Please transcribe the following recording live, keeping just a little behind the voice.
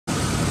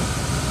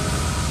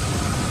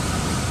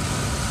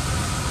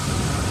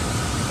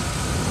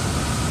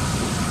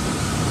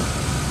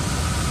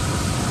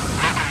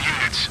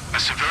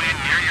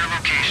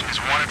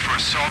for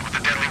assault with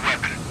a deadly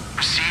weapon.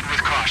 Proceed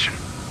with caution.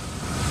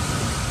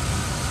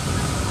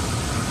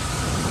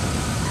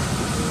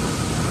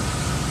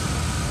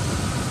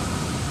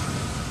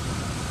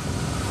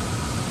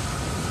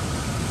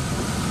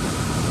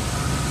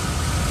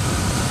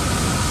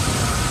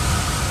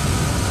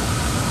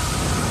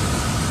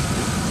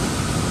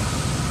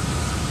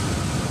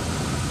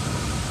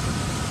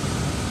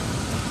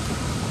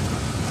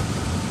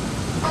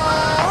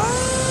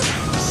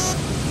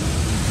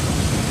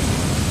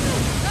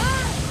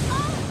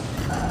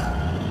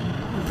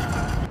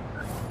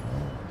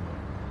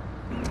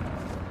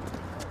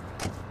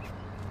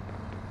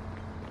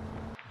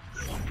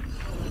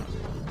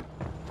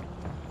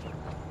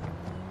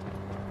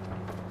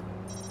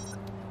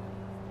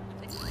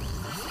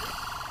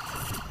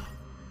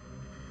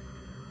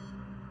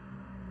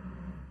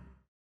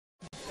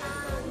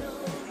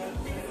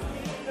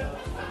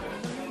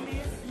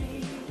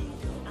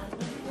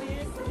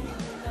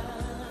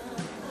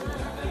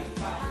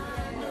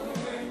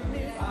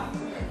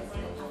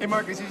 Hey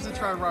Marcus, you should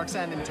try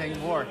Roxanne in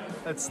Tank War.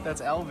 That's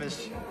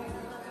Elvish.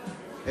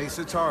 Hey,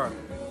 Satara.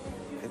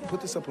 Hey,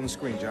 put this up on the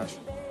screen, Josh.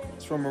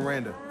 It's from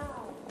Miranda.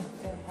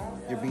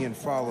 You're being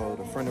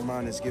followed. A friend of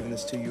mine is giving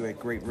this to you at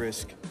great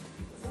risk.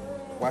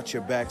 Watch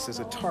your backs. There's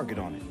a target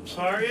on it.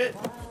 Target?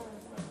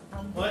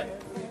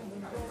 What?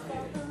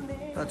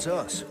 That's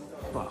us.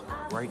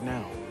 Fuck, right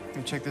now.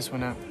 Hey, check this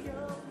one out.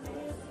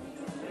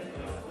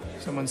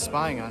 Someone's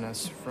spying on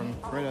us from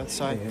right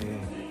outside. Hey.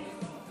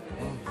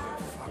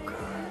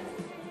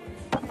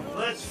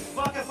 Let's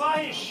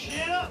fuckify his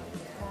shit up!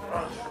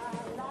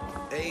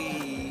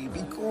 Hey,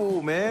 be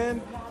cool,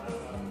 man.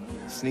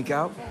 Sneak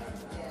out.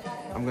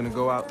 I'm gonna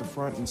go out the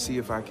front and see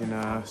if I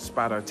can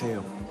spot our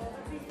tail.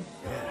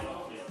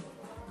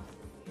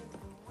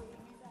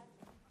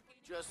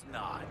 Just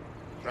nod,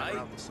 right?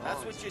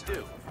 That's what you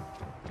do.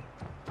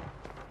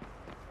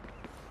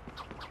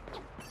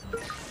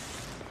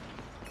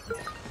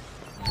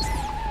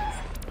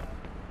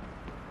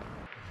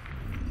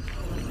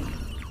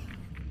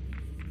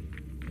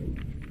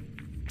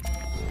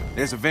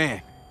 There's a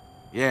van.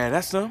 Yeah,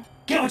 that's them.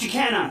 Get what you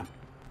can on him!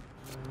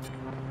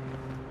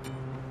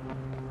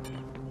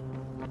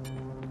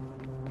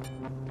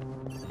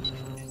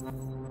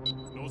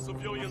 No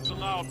civilians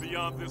allowed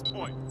beyond this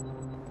point.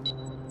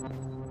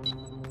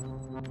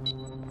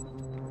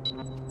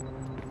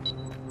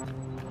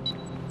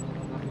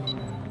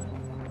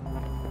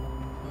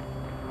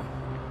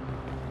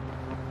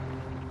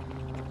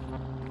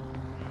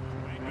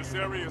 This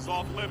area is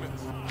off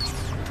limits.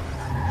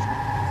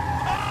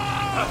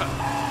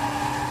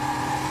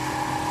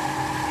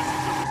 This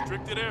is a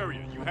restricted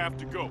area. You have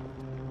to go.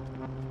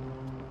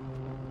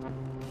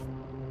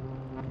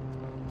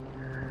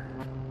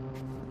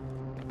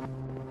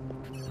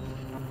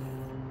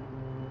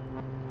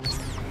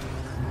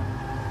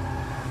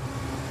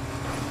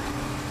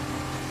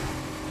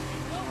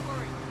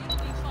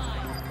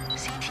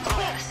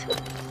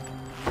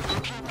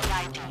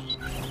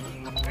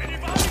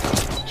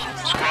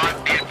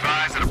 Squad, be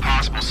advised that a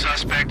possible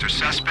suspect or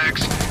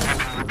suspects have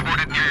been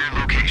reported near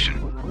your location.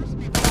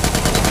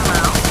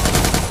 Hello?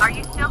 Are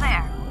you still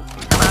there?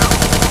 Hello?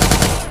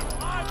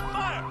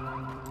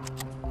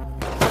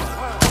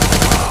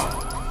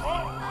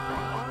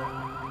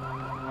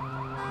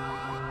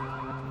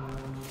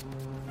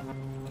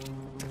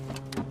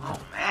 Oh,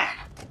 man.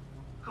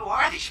 Who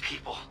are these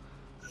people?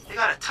 They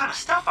got a ton of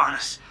stuff on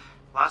us.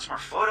 Lots more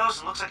photos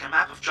and looks like a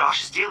map of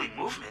Josh's daily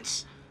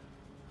movements.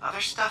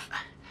 Other stuff?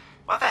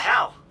 What the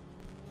hell?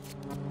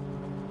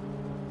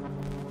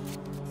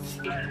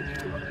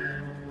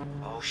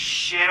 Oh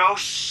shit, oh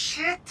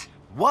shit!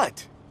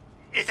 What?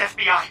 It's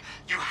FBI.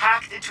 You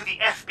hacked into the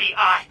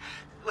FBI.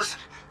 Listen,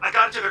 I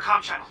got into their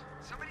comm channel.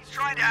 Somebody's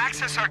trying to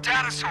access our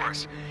data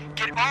source.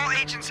 Get all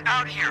agents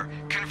out here.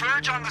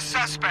 Converge on the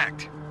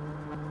suspect.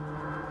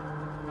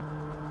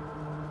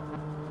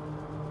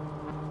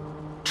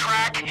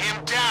 Track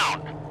him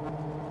down.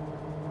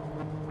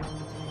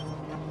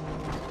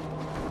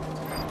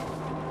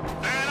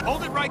 Man,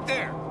 hold it right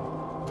there.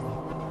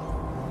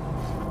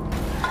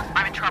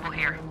 I'm in trouble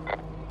here.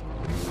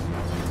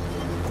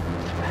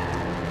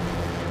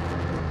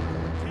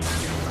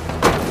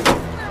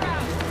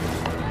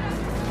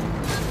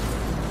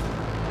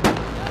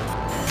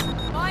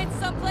 Find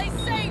someplace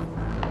safe!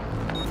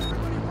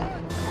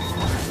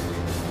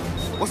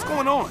 What's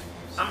going on?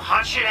 Some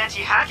hotshit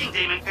anti-hacking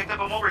demon picked up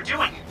on what we're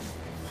doing.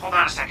 Hold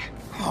on a sec.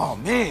 Oh,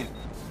 man.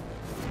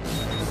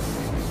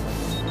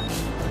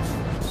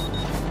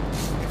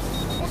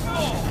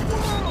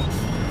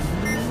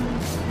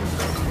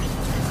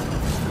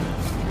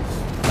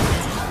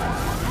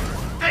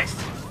 Fixed.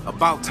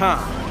 About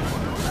time.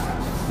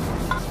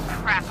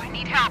 Crap, I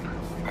need help.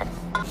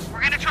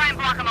 We're gonna try and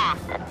block them off.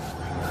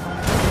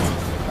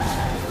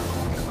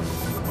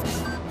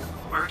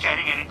 We're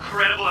getting an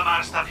incredible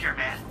amount of stuff here,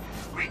 man.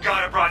 We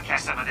gotta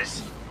broadcast some of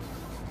this.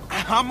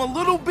 I'm a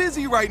little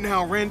busy right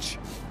now, Wrench.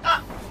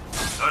 Ah,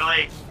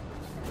 totally.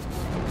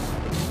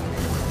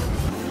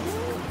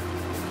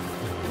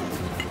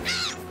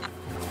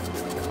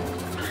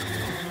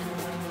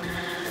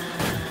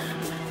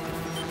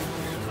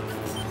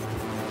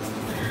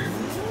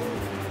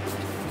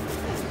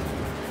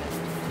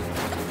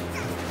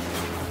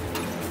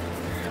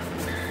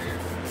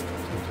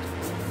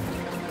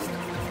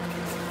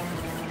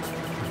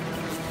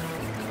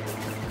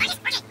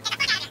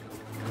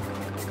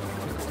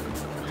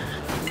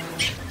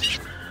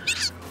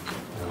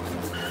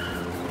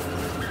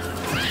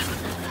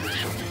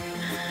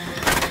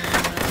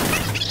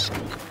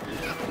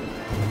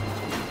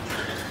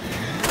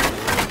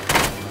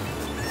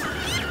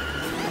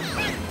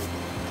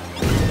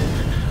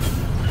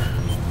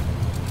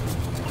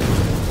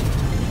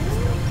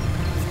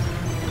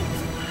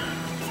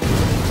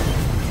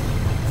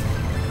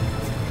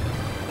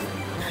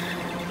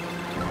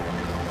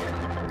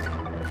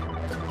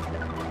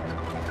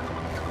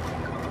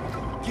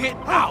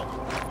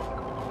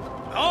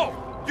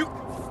 Oh! You...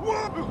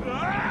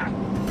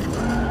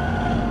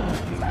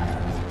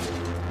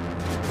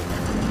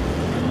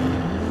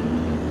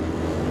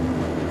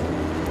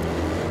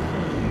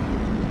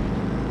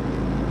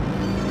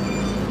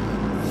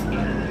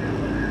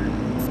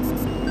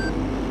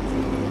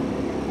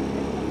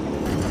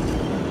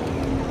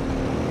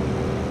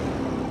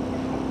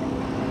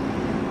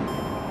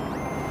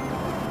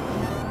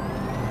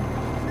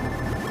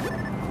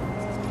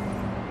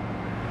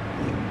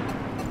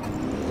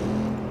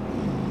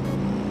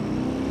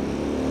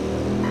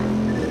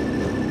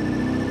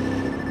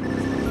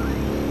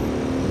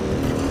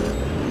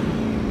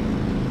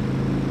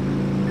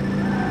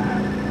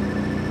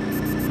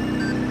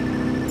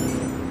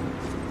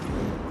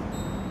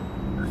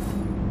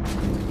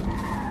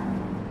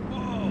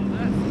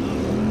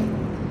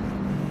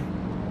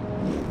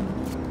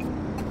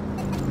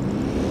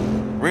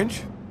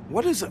 Wrench?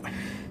 What is it?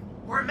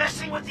 We're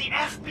messing with the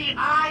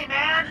FBI,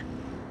 man!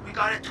 We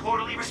gotta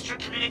totally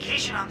restrict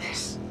communication on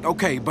this.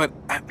 Okay, but...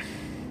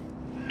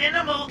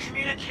 Minimal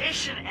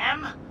communication,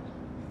 M.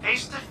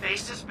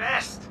 Face-to-face is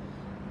best.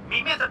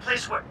 Meet me at the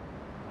place where...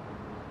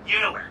 You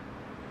know where.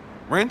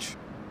 Wrench?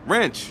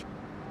 Wrench!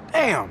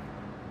 Damn!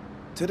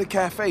 To the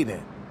cafe,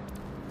 then.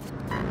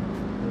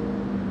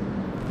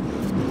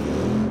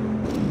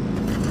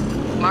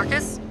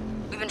 Marcus,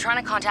 we've been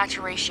trying to contact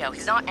Horatio.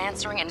 He's not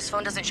answering and his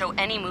phone doesn't show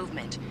any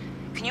movement.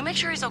 Can you make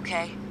sure he's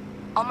okay?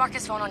 I'll mark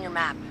his phone on your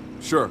map.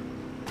 Sure.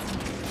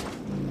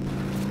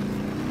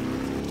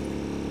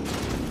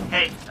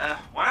 Hey,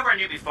 one of our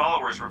newbie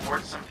followers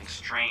reported something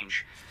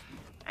strange.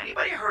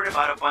 Anybody heard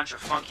about a bunch of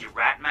funky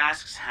rat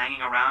masks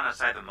hanging around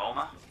outside the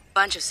MoMA?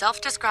 Bunch of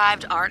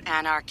self-described art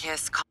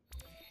anarchists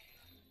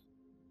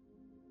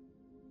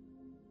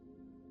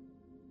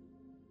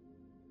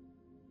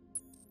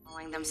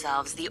calling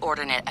themselves the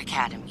Ordinate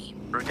Academy.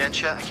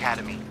 Rodentia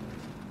Academy.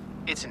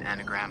 It's an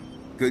anagram.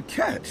 Good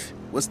catch.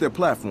 What's their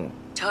platform?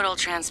 Total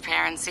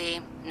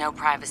transparency, no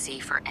privacy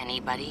for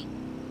anybody.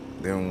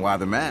 Then why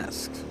the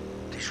masks?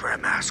 These rat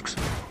masks,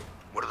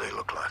 what do they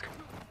look like?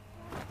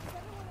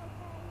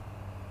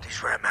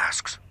 These rat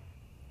masks,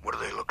 what do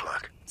they look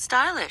like?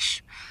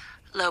 Stylish.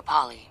 Low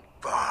poly.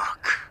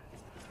 Fuck.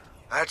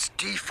 That's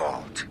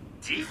Default.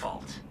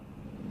 Default?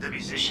 The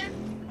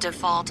musician?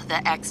 Default,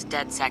 the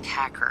ex-DedSec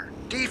hacker.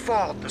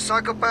 Default, the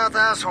psychopath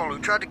asshole who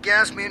tried to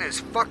gas me in his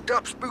fucked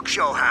up spook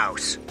show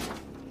house.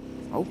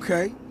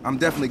 Okay, I'm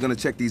definitely gonna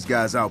check these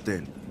guys out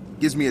then.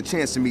 Gives me a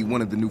chance to meet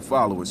one of the new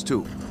followers,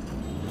 too.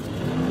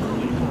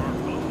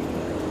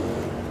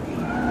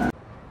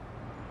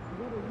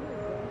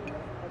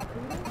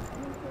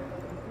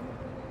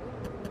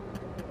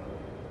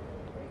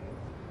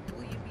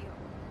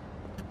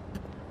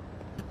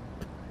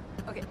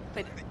 Okay,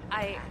 but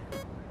I...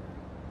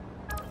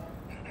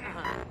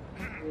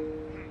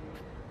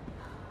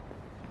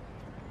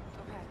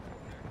 Okay.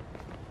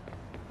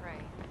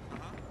 Right.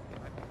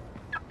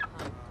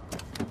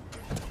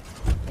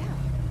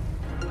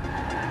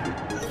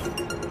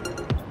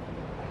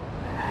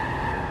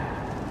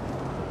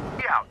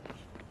 Out.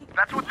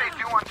 That's what they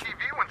do on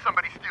TV when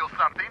somebody steals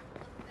something.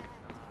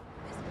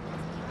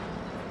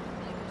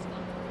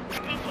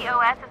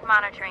 TTOS is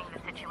monitoring the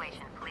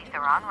situation. Police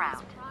are en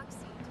route.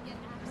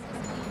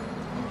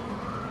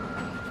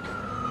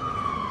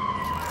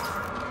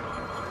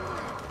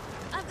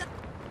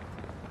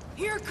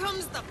 Here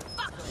comes the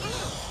fuck!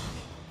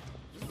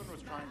 This one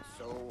was trying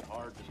so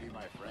hard to be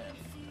my friend.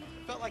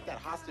 Felt like that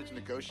hostage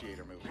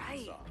negotiator movie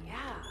we saw.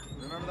 Yeah.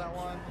 Remember that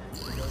one?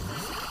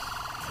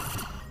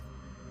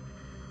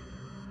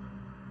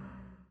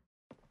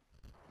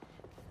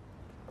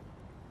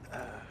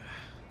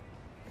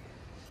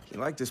 You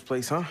like this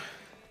place, huh?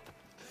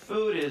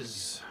 Food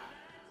is...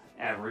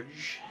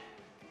 average.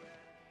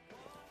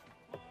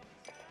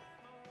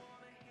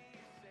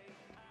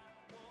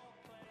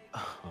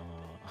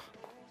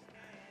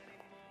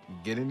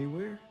 Get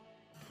anywhere?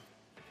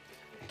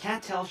 I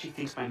can't tell if she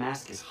thinks my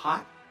mask is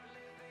hot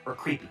or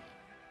creepy.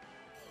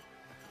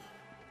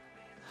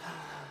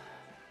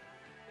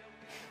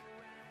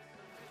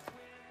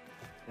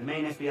 The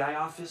main FBI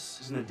office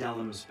is in the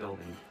Dellums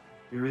building.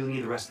 We really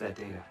need the rest of that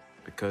data.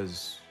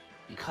 Because...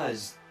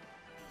 Because...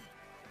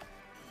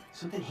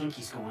 something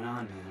hinky's going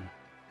on, man.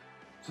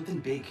 Something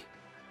big.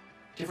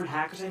 Different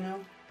hackers I know,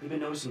 we've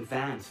been noticing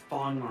vans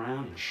following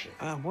around and shit.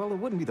 well, it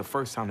wouldn't be the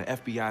first time the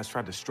FBI's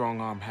tried to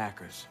strong-arm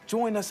hackers.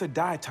 Join us or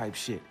die type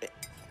shit.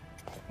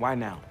 Why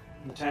now?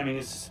 The timing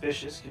is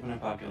suspicious, given her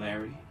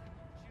popularity.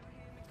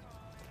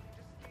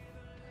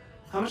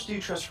 How much do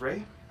you trust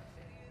Ray?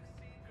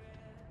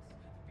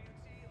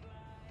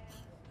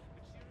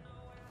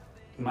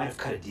 He might have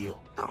cut a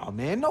deal. Oh,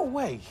 man, no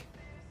way.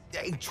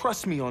 Hey,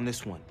 trust me on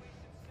this one.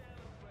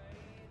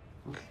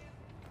 Okay.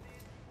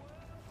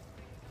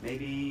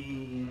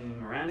 Maybe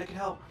Miranda could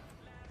help.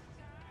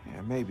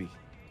 Yeah, maybe.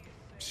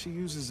 She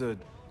uses a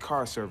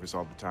car service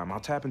all the time. I'll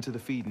tap into the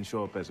feed and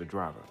show up as a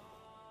driver.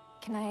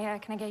 Can I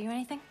get you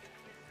anything?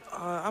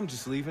 I'm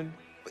just leaving.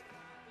 But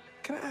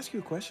can I ask you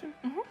a question?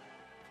 Mm-hmm.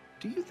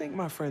 Do you think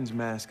my friend's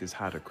mask is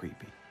hot or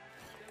creepy?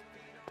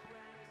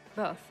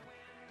 Both.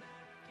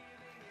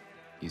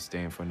 You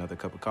staying for another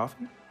cup of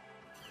coffee?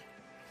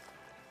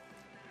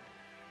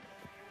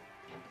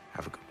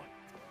 Have a good one.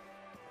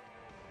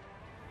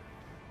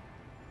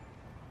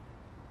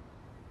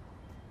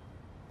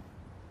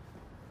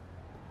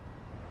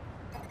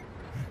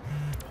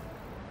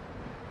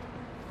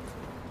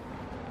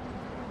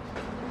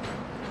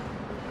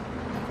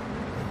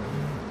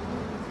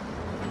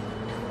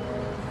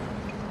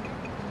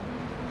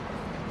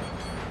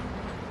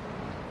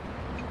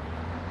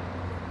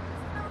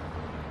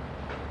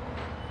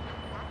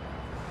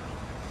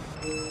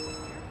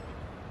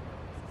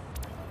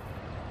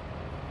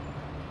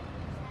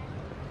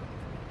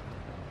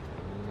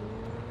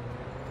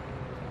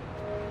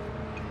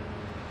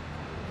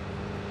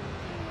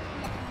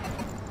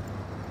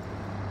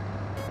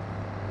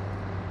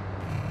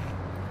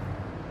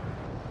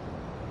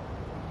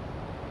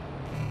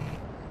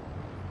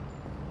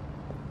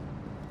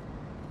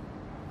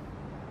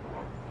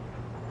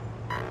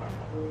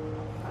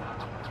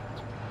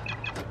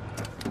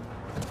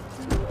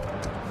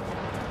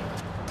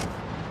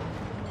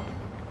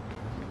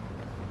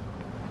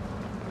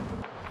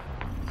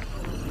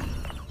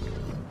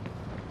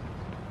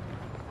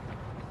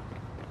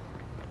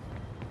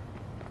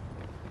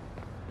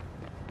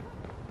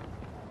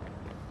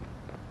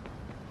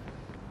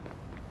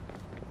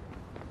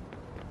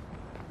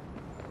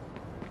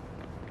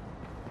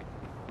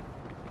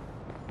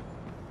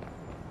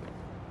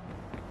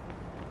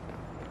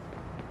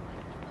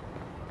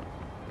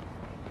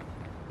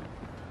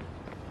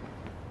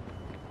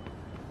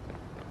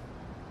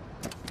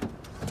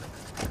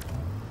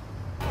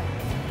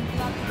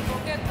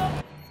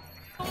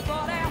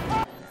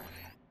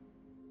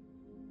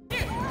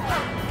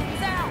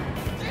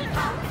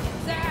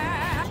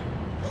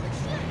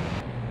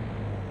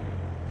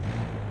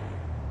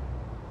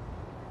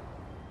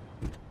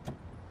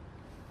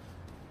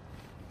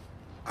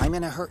 I'm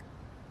in a hurry.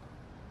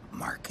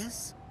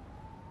 Marcus?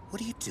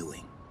 What are you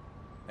doing?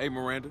 Hey,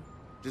 Miranda.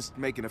 Just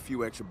making a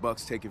few extra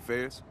bucks taking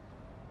fares.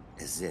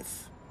 As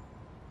if.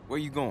 Where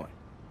you going?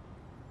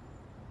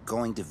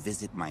 Going to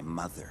visit my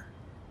mother.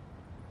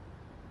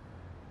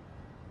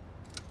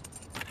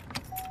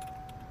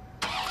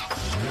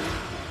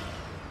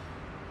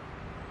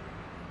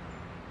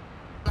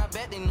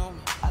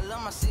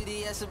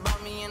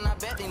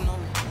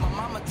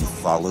 You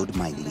followed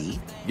my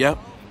lead? Yep,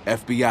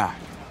 FBI.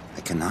 I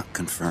cannot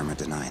confirm or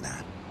deny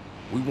that.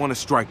 We want to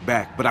strike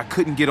back, but I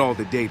couldn't get all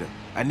the data.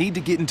 I need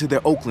to get into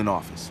their Oakland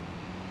office.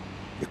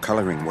 You're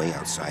coloring way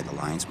outside the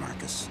lines,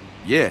 Marcus.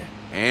 Yeah,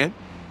 and?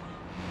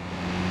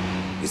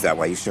 Is that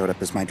why you showed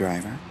up as my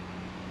driver?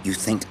 You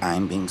think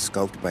I'm being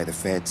scoped by the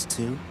feds,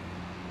 too?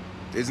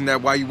 Isn't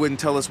that why you wouldn't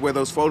tell us where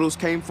those photos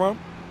came from?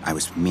 I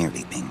was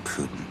merely being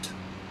prudent.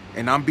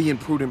 And I'm being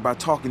prudent by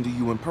talking to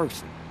you in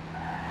person.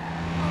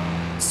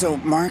 So,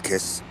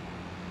 Marcus,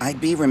 I'd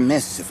be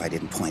remiss if I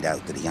didn't point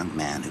out that a young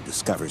man who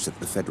discovers that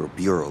the Federal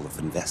Bureau of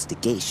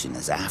Investigation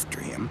is after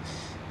him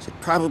should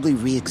probably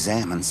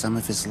re-examine some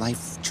of his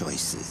life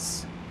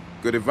choices.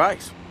 Good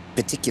advice.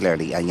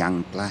 Particularly a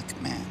young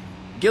black man.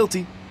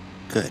 Guilty.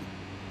 Good.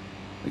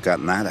 We've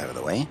gotten that out of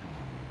the way.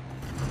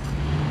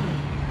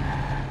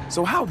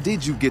 So how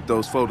did you get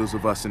those photos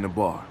of us in the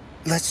bar?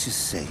 Let's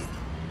just say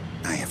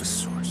I have a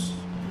source.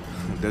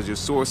 Does your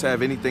source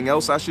have anything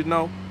else I should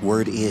know?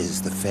 Word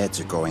is the feds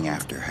are going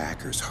after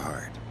hackers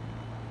hard.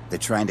 They're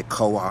trying to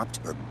co-opt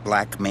or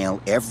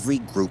blackmail every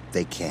group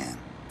they can.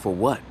 For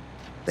what?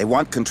 They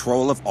want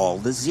control of all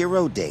the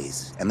 0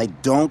 days, and they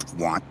don't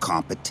want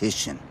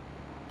competition.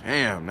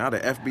 Damn, now the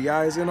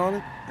FBI is in on it?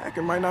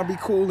 Hacking might not be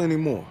cool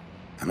anymore.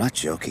 I'm not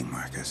joking,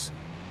 Marcus.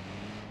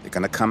 They're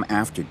gonna come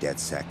after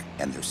DedSec,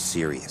 and they're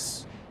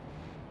serious.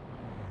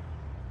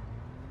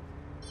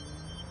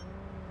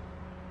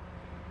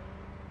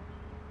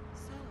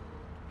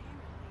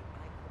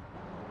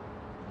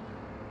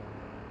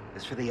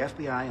 As for the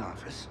FBI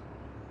office,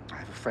 I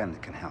have a friend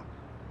that can help.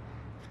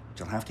 But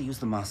you'll have to use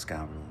the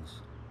Moscow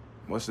rules.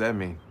 What's that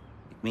mean?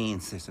 It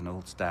means there's an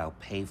old-style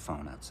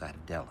payphone outside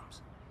of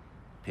Dellum's.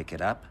 Pick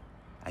it up,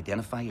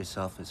 identify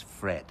yourself as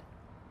Fred.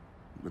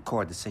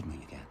 Record the signal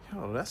you get.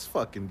 Yo, that's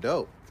fucking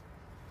dope.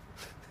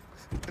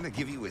 I'm gonna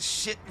give you a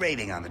shit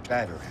rating on the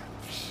drive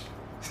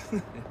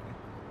around.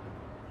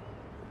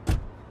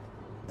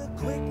 The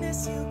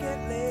quickness you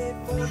get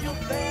laid for